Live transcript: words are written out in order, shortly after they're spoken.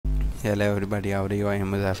Hello everybody, how are you? I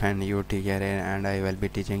am Muzafar and you teacher and I will be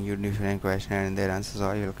teaching you different questions and their answers. So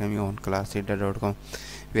I welcome you on classreader.com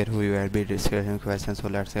where we will be discussing questions. So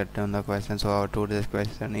let's get on the question. So our today's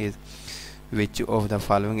question is, which of the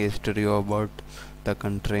following is true about the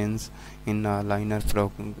constraints in a linear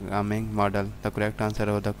programming model? The correct answer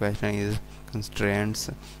of the question is constraints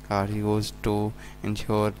are used to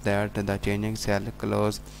ensure that the changing cell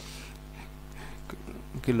clause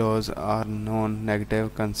are known.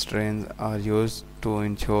 Negative constraints are used to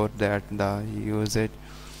ensure that the usage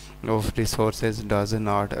of resources does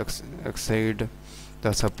not exceed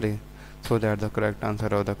the supply. So that's the correct answer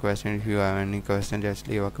of the question. If you have any question, just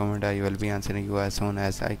leave a comment. I will be answering you as soon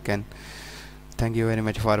as I can. Thank you very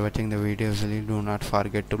much for watching the video. Please do not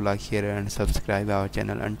forget to like, share and subscribe our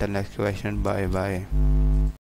channel. Until next question, bye bye.